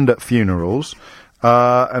Christmas and at funerals?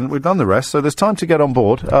 And we've done the rest, so there's time to get on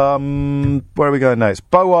board. Where are we going next?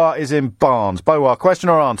 Boa is in Barnes. Boa, question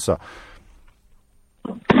or answer?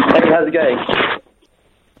 Hey, how's it going?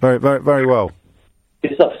 Very, very, very well.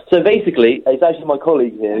 Good stuff. So basically, it's actually my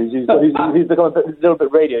colleague here who's become a little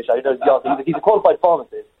bit radio shy. He knows the answer. He's a qualified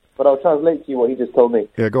pharmacist, but I'll translate to you what he just told me.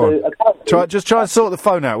 Yeah, go on. Just try and sort the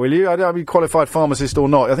phone out, will you? I don't know if qualified pharmacist or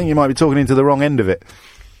not. I think you might be talking into the wrong end of it.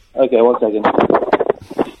 Okay, 1 second.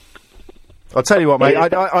 I'll tell you what, mate.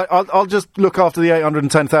 I'll just look after the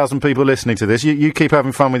 810,000 people listening to this. You keep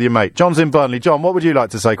having fun with your mate. John's in Burnley. John, what would you like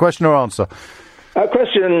to say? Question or answer?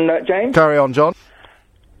 Question, James. Carry on, John.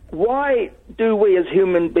 Why do we as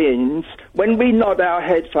human beings, when we nod our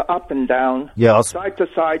head for up and down, side to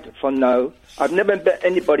side for no, I've never met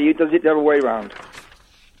anybody who does it the other way around.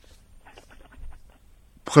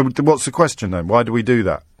 So what's the question then? Why do we do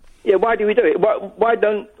that? Yeah, why do we do it? Why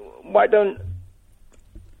don't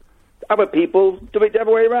other people do it the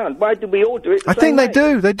other way around? Why do we all do it the I same think they way?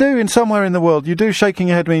 do. They do in somewhere in the world. You do. Shaking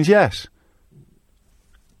your head means yes.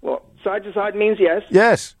 What? Side to side means yes?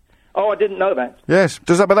 Yes. Oh, I didn't know that. Yes.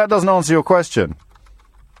 But that doesn't answer your question.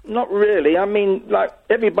 Not really. I mean, like,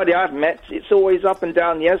 everybody I've met, it's always up and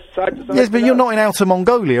down, yes, side to side. Yes, but you're not in Outer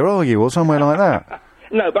Mongolia, are you, or somewhere like that?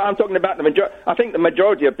 No, but I'm talking about the majority. I think the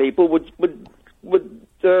majority of people would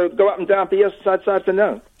go up and down for yes, side to side for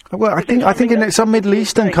no. Well, I think in some Middle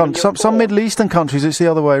Eastern some Middle Eastern countries it's the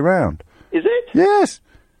other way around. Is it? Yes.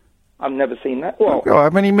 I've never seen that. Well, how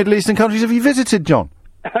many Middle Eastern countries have you visited, John?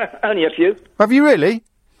 only a few. Have you really?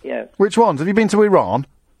 Yes. Which ones? Have you been to Iran?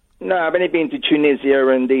 No, I've only been to Tunisia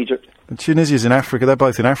and Egypt. Tunisia's in Africa. They're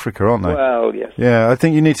both in Africa, aren't they? Well, yes. Yeah, I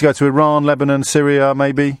think you need to go to Iran, Lebanon, Syria,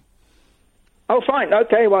 maybe. Oh, fine.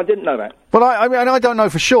 Okay, well, I didn't know that. Well, I mean, I don't know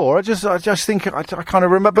for sure. I just think I kind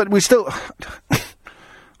of remember, but we still.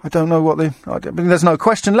 I don't know what there's no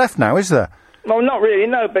question left now, is there? Well, not really,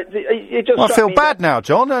 no, but it just... Well, I feel bad now,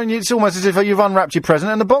 John. I mean, it's almost as if you've unwrapped your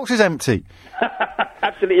present and the box is empty.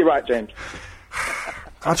 Absolutely right, James.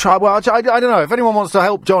 I'll try. Well, I don't know. If anyone wants to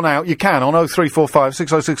help John out, you can on 0345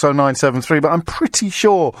 606 0973. But I'm pretty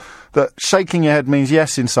sure that shaking your head means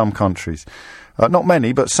yes in some countries. Not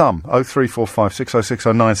many, but some. 0345 606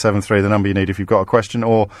 0973, the number you need if you've got a question,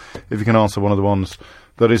 or if you can answer one of the ones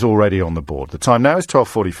that is already on the board. The time now is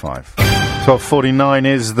 12:45. 12:49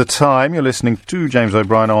 is the time. You're listening to James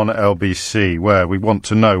O'Brien on LBC, where we want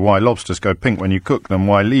to know why lobsters go pink when you cook them,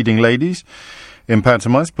 why leading ladies in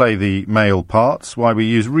pantomimes play the male parts, why we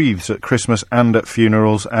use wreaths at Christmas and at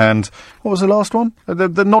funerals, and what was the last one?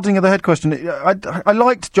 The nodding of the head question. I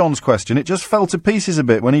liked John's question. It just fell to pieces a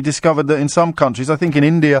bit when he discovered that in some countries, I think in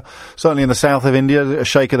India, certainly in the south of India, a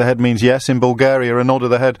shake of the head means yes. In Bulgaria, a nod of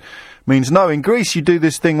the head means no. In Greece, you do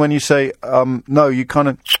this thing when you say no, you kind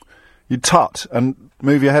of... You tut and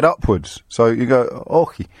move your head upwards. So you go,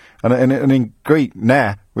 ochi. And in Greek,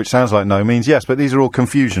 nah, which sounds like no, means yes. But these are all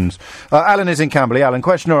confusions. Alan is in Camberley. Alan,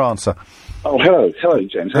 question or answer? Oh, hello. Hello,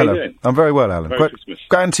 James. How Hello. you doing? I'm very well, Alan. Merry Christmas.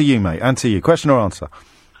 And to you, mate. And to you. Question or answer?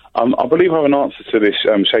 I believe I have an answer to this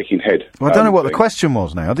shaking head. Well, I don't know what the question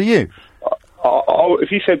was now. Do you?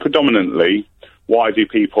 If you said predominantly, why do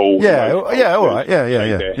people... Yeah, all right. Yeah.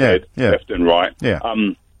 Their head left and right. Yeah.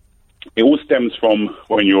 It all stems from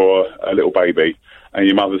when you're a little baby and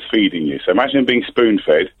your mother's feeding you. So imagine being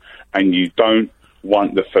spoon-fed and you don't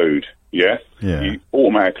want the food, yeah? You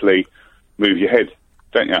automatically move your head,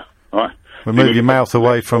 don't you? Right? Well, move your mouth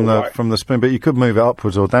away from the spoon, but you could move it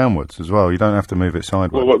upwards or downwards as well. You don't have to move it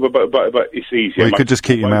sideways. Well, but it's easier. Well, you could just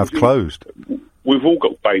keep your mouth closed. We've all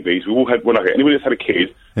got babies. We've all had... Well, anybody that's had a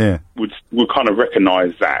kid would kind of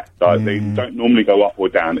recognise that. Like, they don't normally go up or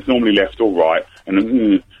down. It's normally left or right.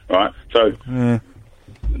 And right? So, no,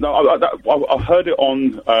 I've heard it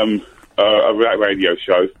on a radio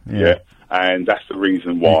show, and that's the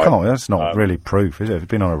reason why. That's not really proof, is it? If it's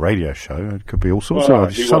been on a radio show, it could be all sorts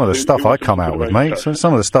of... Some of the stuff I come out with, mate,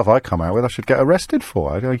 some of the stuff I come out with, I should get arrested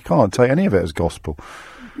for. You can't take any of it as gospel.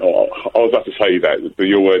 Oh, I was about to say that, but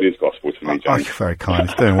your word is gospel to me, James. Very kind.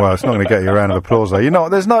 It's doing well. It's not going to get you a round of applause, though. You know,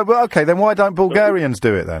 there's no... Well, OK, then why don't Bulgarians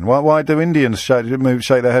do it, then? Why do Indians shake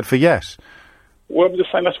their head for yes? Well, I'm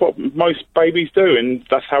just saying that's what most babies do, and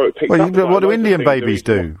that's how it picks up. What do Indian babies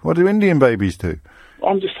do? What do Indian babies do?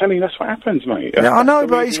 I'm just telling you that's what happens, mate. Yeah, I know,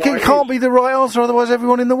 but it can't be the right answer, otherwise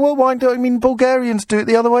everyone in the world... Bulgarians do it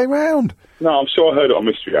the other way round. No, I'm sure I heard it on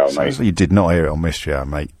Mystery Hour, mate. You did not hear it on Mystery Hour,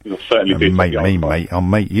 mate. You certainly did. Mate. I'll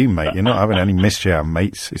mate you, mate. You're not having any Mystery Hour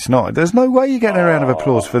mates. It's not... There's no way you're getting a round of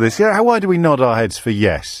applause for this. Yeah, why do we nod our heads for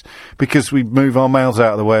yes? Because we move our mouths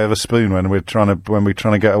out of the way of a spoon when we're trying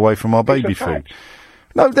to get away from our baby food.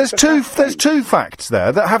 No, there's two facts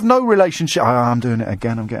there that have no relationship. I'm doing it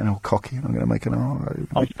again. I'm getting all cocky. I'm going to make an...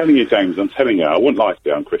 I'm telling you, James. I'm telling you. I wouldn't lie to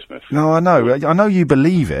you on Christmas. No, I know. I know you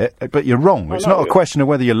believe it, but you're wrong. It's not a question of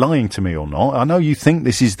whether you're lying to me or not. I know you think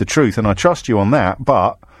this is the truth, and I trust you on that,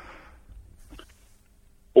 but...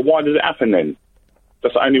 Well, why does it happen then?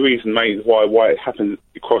 That's the only reason, mate, why it happens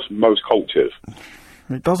across most cultures.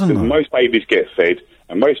 It doesn't. Because most babies get fed,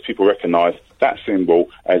 and most people recognise that symbol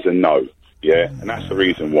as a no. Yeah, and that's the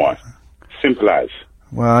reason why. Simple as.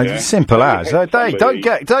 Well, simple as.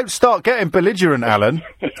 Don't start getting belligerent, Alan.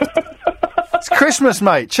 It's Christmas,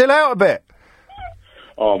 mate. Chill out a bit.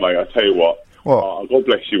 Oh, mate, I tell you what. What? God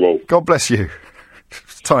bless you all. God bless you.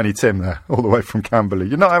 Tiny Tim there, all the way from Camberley.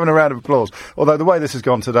 You're not having a round of applause. Although the way this has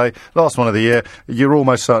gone today, last one of the year, you're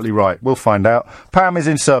almost certainly right. We'll find out. Pam is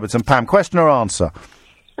in Surbiton. Pam, question or answer?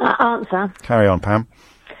 Answer. Carry on, Pam.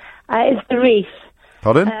 It's the wreath.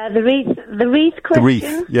 Pardon? The wreath question. The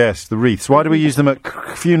wreath, yes, the wreaths. Why do we use them at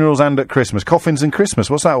funerals and at Christmas? Coffins and Christmas,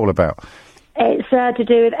 what's that all about? It's to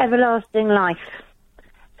do with everlasting life.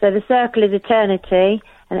 So the circle is eternity,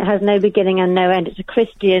 and it has no beginning and no end. It's a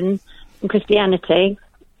Christianity,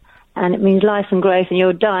 and it means life and growth, and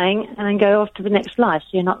you're dying, and then go off to the next life,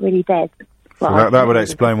 so you're not really dead. Well, so that would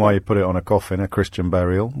explain why you put it on a coffin, a Christian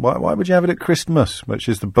burial. Why would you have it at Christmas, which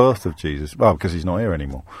is the birth of Jesus? Well, because he's not here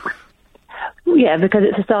anymore. Yeah, because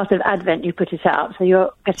it's the start of Advent, you put it up, so you're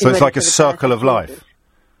getting So it's like a circle of life?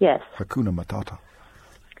 Yes. Hakuna Matata.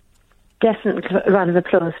 Definitely round of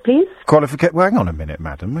applause, please. Well, hang on a minute,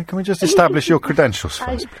 madam. Can we just establish your credentials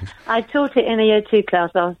first, please? I taught it in a Year 2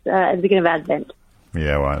 class at the beginning of Advent.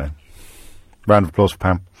 Yeah, right then. Round of applause for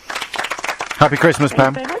Pam. Happy Christmas,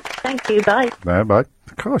 Pam. Thank you very much. Thank you, bye. Bye.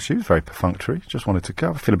 Gosh, she was very perfunctory. Just wanted to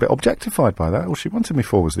go. I feel a bit objectified by that. All she wanted me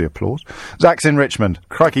for was the applause. Zach's in Richmond.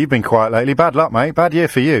 Crikey, you've been quiet lately. Bad luck, mate. Bad year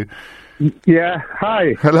for you. Yeah,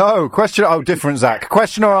 hi. Hello. Question. Oh, different Zach.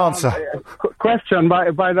 Question or answer? Question,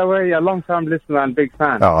 by the way, a long-time listener and big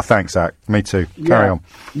fan. Oh, thanks, Zach. Me too. Carry on.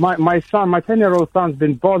 My son, my 10-year-old son's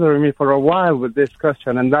been bothering me for a while with this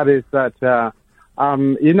question, and that is that,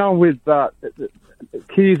 with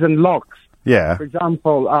keys and locks. Yeah. For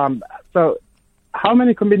example, so how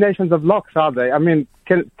many combinations of locks are there? I mean,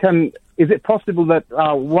 is it possible that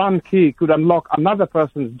one key could unlock another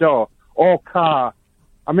person's door or car?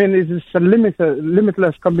 I mean, is this a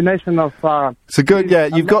limitless combination of... It's a good,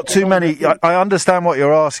 you've got too many... I understand what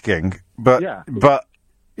you're asking, but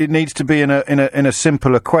it needs to be in a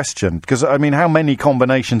simpler question, because, I mean, how many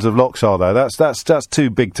combinations of locks are there? That's too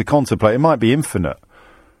big to contemplate. It might be infinite.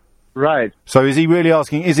 Right. So is he really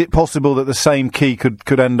asking, is it possible that the same key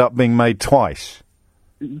could end up being made twice?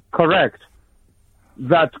 Correct.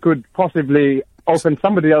 That could possibly open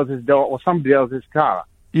somebody else's door or somebody else's car.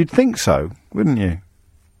 You'd think so, wouldn't you?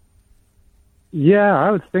 Yeah,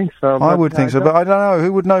 I would think so. I would think so, but I don't know.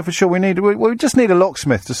 Who would know for sure? We just need a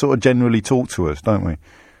locksmith to sort of generally talk to us, don't we?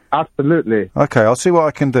 Absolutely. Okay, I'll see what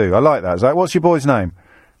I can do. I like that. Zach, what's your boy's name?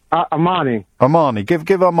 Armani. Armani. Give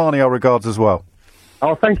Armani our regards as well.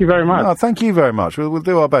 Oh, thank you very much. Oh, thank you very much. We'll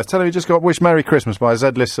do our best. Tell him he just got wish Merry Christmas by a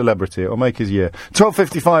Z-list celebrity. It'll make his year.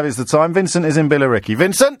 12:55 is the time. Vincent is in Billericay.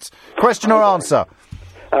 Vincent, question or answer?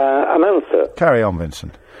 An answer. Carry on,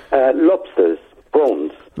 Vincent. Lobsters,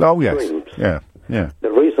 prawns, oh yes, shrimps. Yeah.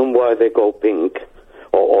 The reason why they go pink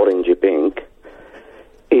or orangey pink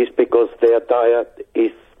is because their diet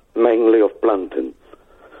is mainly of plankton,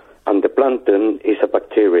 and the plankton is a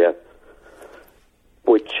bacteria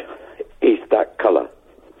which is that colour.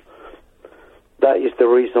 That is the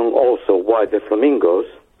reason also why the flamingos'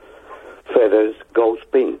 feathers goes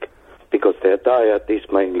pink, because their diet is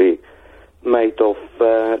mainly made of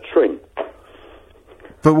shrimp.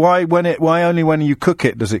 But why only when you cook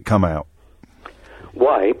it does it come out?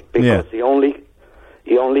 Why? Because it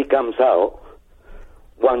only comes out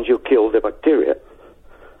once you kill the bacteria.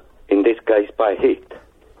 In this case, by heat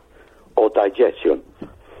or digestion.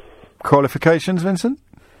 Qualifications, Vincent?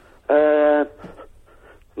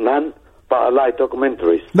 None, but I like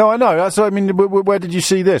documentaries. No, I know. So, I mean, where did you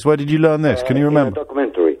see this? Where did you learn this? Can you remember? In a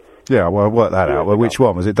documentary. Yeah, well, work that out. Well, which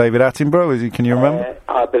one? Was it David Attenborough? Can you remember?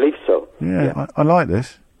 I believe so. Yeah. I like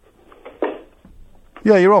this.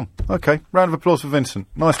 Yeah, you're on. Okay. Round of applause for Vincent.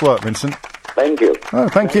 Nice work, Vincent. Thank you. Oh,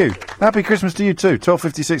 thank you. Happy Christmas to you too.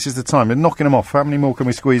 12:56 is the time. We're knocking them off. How many more can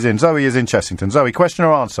we squeeze in? Zoe is in Chessington. Zoe, question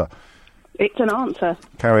or answer? It's an answer.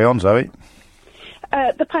 Carry on, Zoe.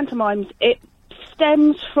 The pantomimes, it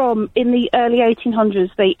stems from, in the early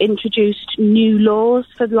 1800s, they introduced new laws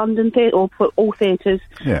for London theatre, or for all theatres,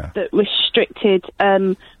 that restricted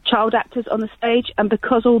child actors on the stage, and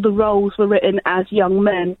because all the roles were written as young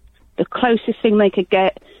men, the closest thing they could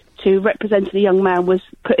get to representing a young man was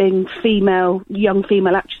putting young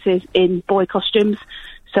female actresses in boy costumes.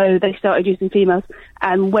 So they started using females,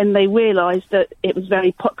 and when they realised that it was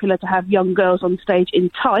very popular to have young girls on stage in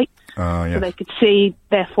tights, so they could see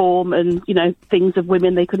their form and, things of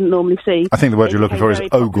women they couldn't normally see. I think the word you're looking for is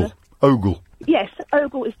ogle. Ogle. Yes,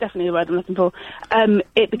 ogle is definitely the word I'm looking for.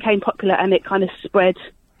 It became popular and it kind of spread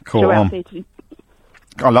throughout theatre.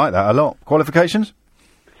 I like that a lot. Qualifications?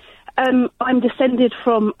 I'm descended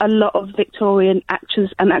from a lot of Victorian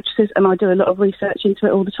actors and actresses, and I do a lot of research into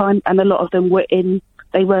it all the time, and a lot of them were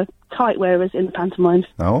tight wearers in the pantomimes.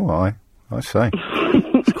 Oh, I say.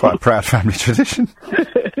 It's quite a proud family tradition,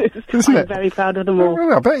 isn't it? I'm very proud of them all.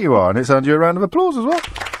 Well, I bet you are, and it's earned you a round of applause as well.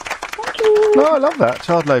 Thank you. No, I love that.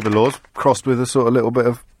 Child labour laws crossed with a sort of little bit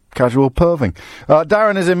of casual perving.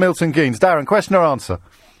 Darren is in Milton Keynes. Darren, question or answer?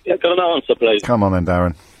 Yeah, got an answer, please. Come on then,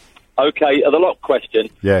 Darren. Okay, the lock question.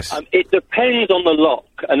 Yes. It depends on the lock,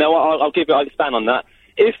 and now I'll expand on that.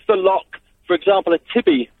 If the lock, for example, a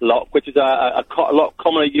Tibby lock, which is a lock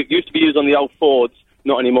commonly used to be used on the old Fords,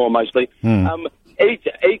 not anymore mostly. Each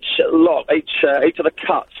of the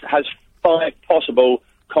cuts has 5 possible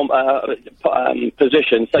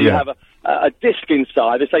positions. So you have a disc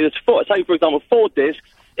inside. Say there's 4. Say for example 4 discs.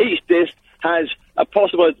 Each disc has a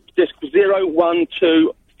possible disc 0, 1,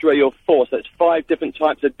 2, 3, or 4. So it's 5 different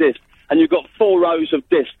types of discs, and you've got 4 rows of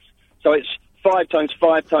discs. So it's 5 times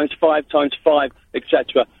 5 times 5 times 5,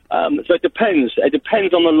 etc. So it depends. It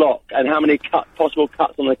depends on the lock and how many possible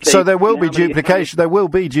cuts on the key. So there will be duplication. There will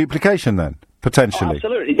be duplication then. potentially. Oh,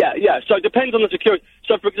 absolutely, yeah. So it depends on the security.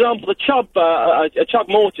 So, for example, a Chubb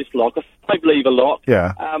mortise lock, a 5-lever lock,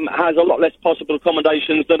 has a lot less possible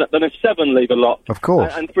accommodations than a 7-lever lock. Of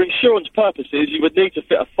course. And for insurance purposes, you would need to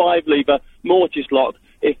fit a 5-lever mortise lock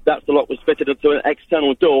if that's the lock was fitted into an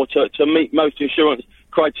external door to meet most insurance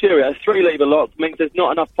criteria. A 3-lever lock means there's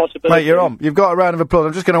not enough possibility. Mate, you're on. You've got a round of applause.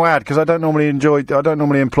 I'm just going to add, because I don't normally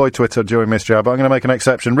employ Twitter during Mystery Hour, but I'm going to make an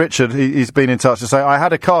exception. Richard, he's been in touch to say, I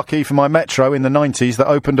had a car key for my Metro in the 90s that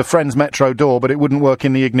opened a friend's Metro door, but it wouldn't work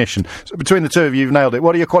in the ignition. So between the two of you, you've nailed it.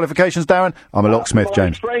 What are your qualifications, Darren? I'm a locksmith,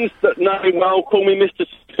 James. Friends that know me well call me Mr.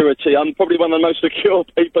 Security. I'm probably one of the most secure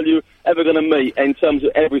people you're ever going to meet in terms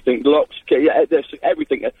of everything. Locks,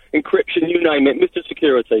 everything. Encryption, you name it. Mr.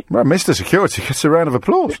 Security. Well, Mr. Security gets a round of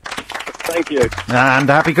applause. Thank you. And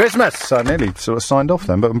happy Christmas. I nearly sort of signed off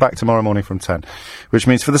then, but I'm back tomorrow morning from 10, which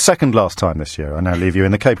means for the second last time this year, I now leave you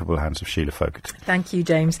in the capable hands of Sheila Fogarty. Thank you,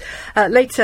 James. Later...